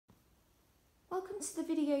Welcome to the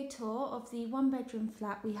video tour of the one-bedroom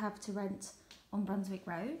flat we have to rent on Brunswick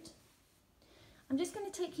Road. I'm just going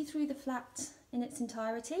to take you through the flat in its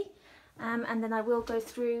entirety and then I will go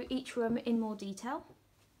through each room in more detail.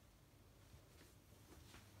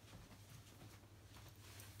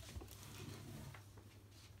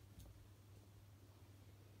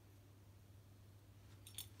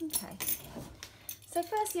 Okay, so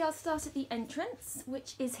firstly I'll start at the entrance,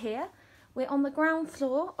 which is here. We're on the ground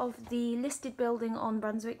floor of the listed building on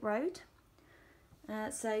Brunswick Road.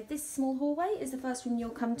 So this small hallway is the first room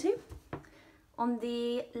you'll come to. On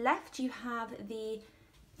the left you have the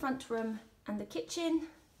front room and the kitchen,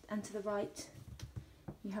 and to the right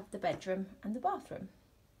you have the bedroom and the bathroom.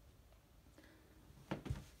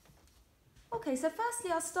 Okay, so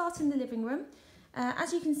firstly I'll start in the living room.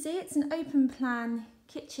 As you can see, it's an open plan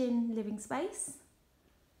kitchen living space.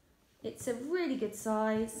 It's a really good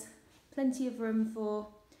size. Plenty of room for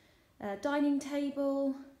a dining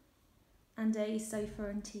table and a sofa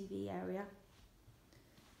and TV area.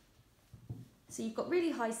 So you've got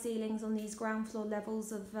really high ceilings on these ground floor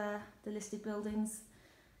levels of the listed buildings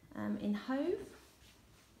in Hove.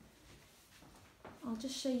 I'll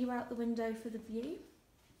just show you out the window for the view.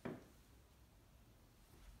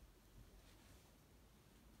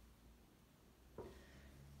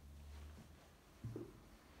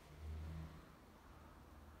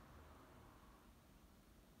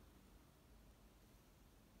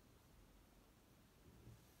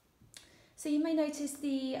 So you may notice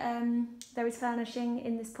there is furnishing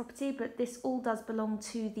in this property, but this all does belong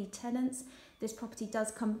to the tenants. This property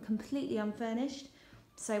does come completely unfurnished.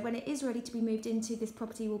 So when it is ready to be moved into, this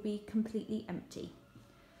property will be completely empty.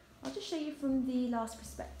 I'll just show you from the last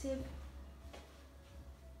perspective.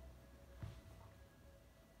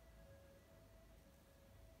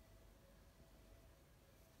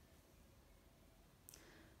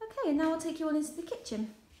 Okay, and now I'll take you on into the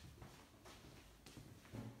kitchen.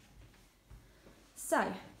 So,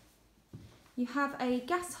 you have a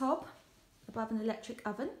gas hob above an electric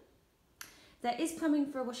oven. There is plumbing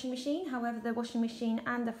for a washing machine, however the washing machine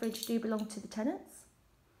and the fridge do belong to the tenants.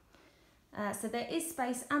 So there is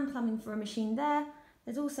space and plumbing for a machine there.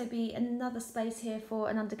 There's also be another space here for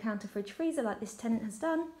an under-counter fridge freezer like this tenant has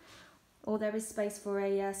done, or there is space for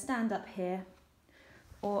a stand-up here,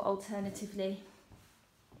 or alternatively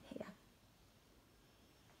here.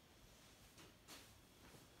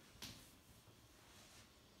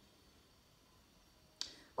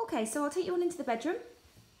 Okay, so I'll take you on into the bedroom.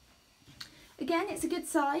 Again, it's a good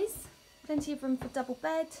size, plenty of room for double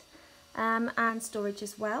bed and storage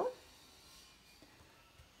as well.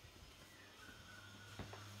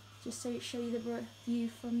 Just so show you the view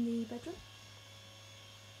from the bedroom.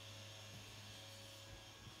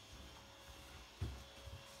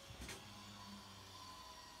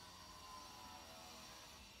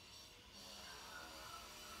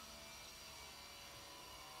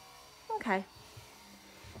 Okay.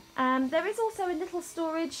 There is also a little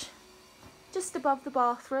storage just above the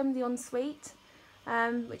bathroom, the ensuite,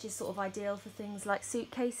 which is sort of ideal for things like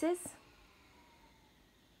suitcases.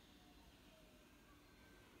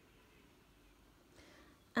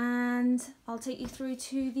 And I'll take you through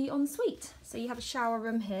to the ensuite. So you have a shower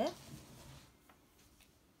room here.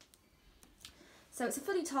 So it's a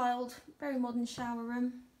fully tiled, very modern shower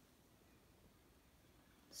room.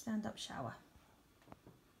 Stand-up shower.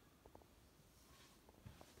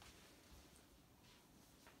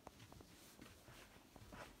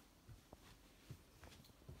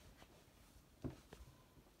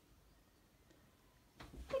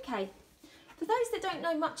 Okay, for those that don't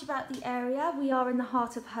know much about the area, we are in the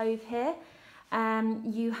heart of Hove here.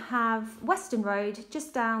 You have Western Road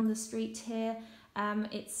just down the street here.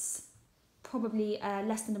 It's probably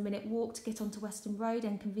less than a minute walk to get onto Western Road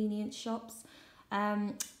and convenience shops.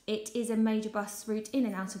 It is a major bus route in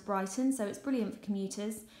and out of Brighton, so it's brilliant for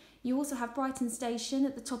commuters. You also have Brighton Station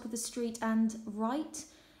at the top of the street and right,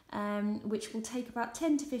 which will take about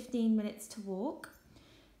 10 to 15 minutes to walk.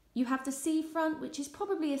 You have the seafront, which is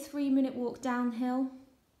probably a 3-minute walk downhill.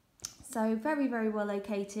 So very, very well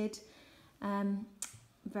located,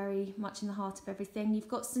 very much in the heart of everything. You've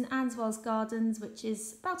got St Answell's Gardens, which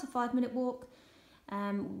is about a 5-minute walk,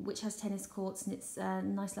 which has tennis courts, and it's a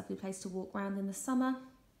nice, lovely place to walk around in the summer.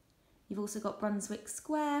 You've also got Brunswick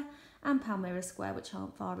Square and Palmyra Square, which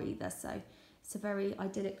aren't far either. So it's a very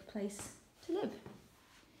idyllic place to live.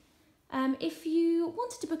 If you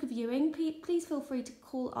wanted to book a viewing, please feel free to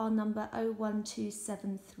call our number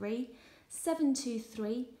 01273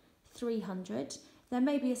 723 300. There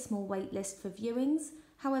may be a small wait list for viewings.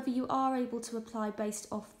 However, you are able to apply based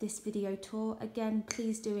off this video tour. Again,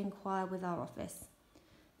 please do inquire with our office.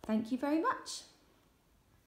 Thank you very much.